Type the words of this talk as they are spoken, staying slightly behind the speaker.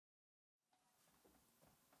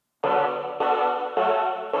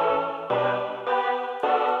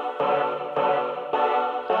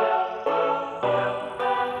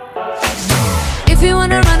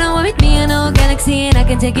taxi and I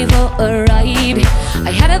can take you for a ride.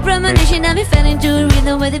 I had a premonition and we fell into a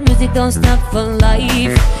rhythm where the music don't stop for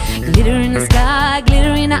life. Glitter in the sky,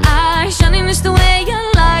 glitter in the eyes, shining just the way you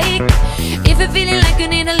like. If you're feeling like you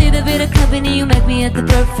need a little bit of company, you make me at the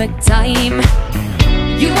perfect time.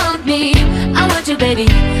 You want me, I want you, baby,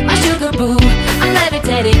 my sugar boo. I'm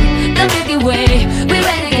levitating, the Milky Way, we're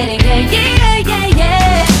renegading, yeah, yeah, yeah,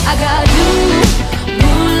 yeah. I got you,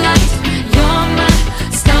 moonlight, you're my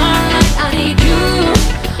starlight. I need you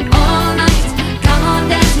all night, come on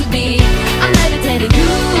dance with me. I'm levitating,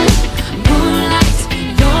 you, moonlight,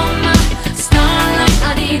 you're my starlight.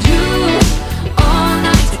 I need you all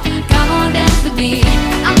night, come on dance with me.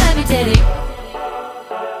 I'm levitating.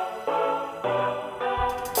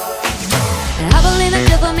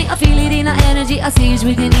 I feel it in our energy, I see it's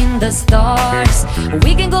written in the stars.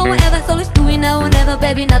 We can go wherever, so let's do it now and never,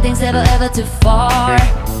 baby, nothing's ever, ever too far.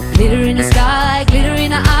 Glitter in the sky, glitter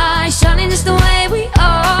in our eyes, shining just the way we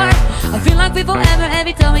are. I feel like we forever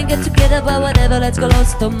every time we get together, but whatever, let's go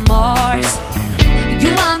close to Mars.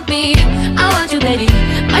 You want me, I want you, baby,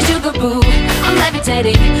 my sugar boo. I'm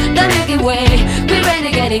levitating, the Milky Way, we're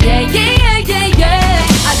renegading, yeah, yeah, yeah, yeah, yeah.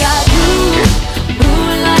 I got you,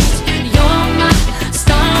 moonlight, you're my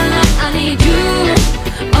starlight. I need you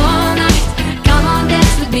all night, come on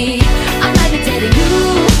dance with me. I'm levitating,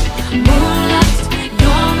 you, moonlight,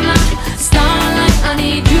 you're my starlight. I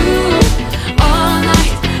need you all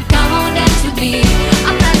night, come on dance with me.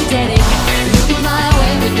 I'm levitating. You can fly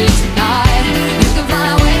away with me tonight. You can fly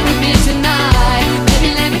away with me tonight. Baby,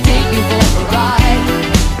 let me take you for a ride.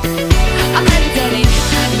 I'm levitating.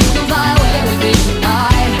 You can fly away with me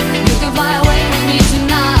tonight. You can fly away with me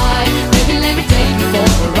tonight. Baby, let me take you for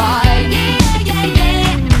a ride.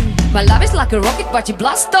 My love is like a rocket, watch it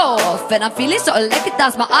blast off. And I'm feeling so electric,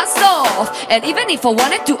 dance my ass off. And even if I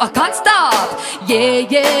wanted to, I can't stop. Yeah,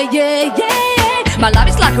 yeah, yeah, yeah. My love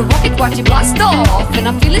is like a rocket, watch it blast off. And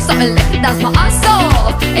I'm feeling so electric, dance my ass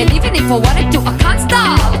off. And even if I wanted to, I can't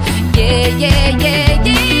stop. Yeah, yeah, yeah,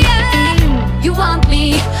 yeah. You want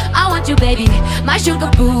me, I want you, baby, my sugar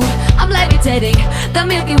boo. I'm levitating, the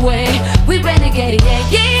Milky Way, we're renegading,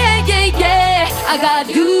 yeah, yeah, yeah, yeah. I got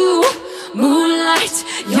you, moonlight,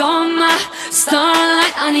 you're my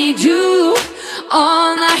starlight. I need you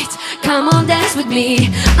all night, come on dance with me.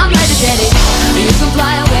 I'm levitating. You can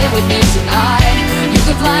fly away with me tonight. You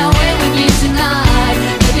can fly away with me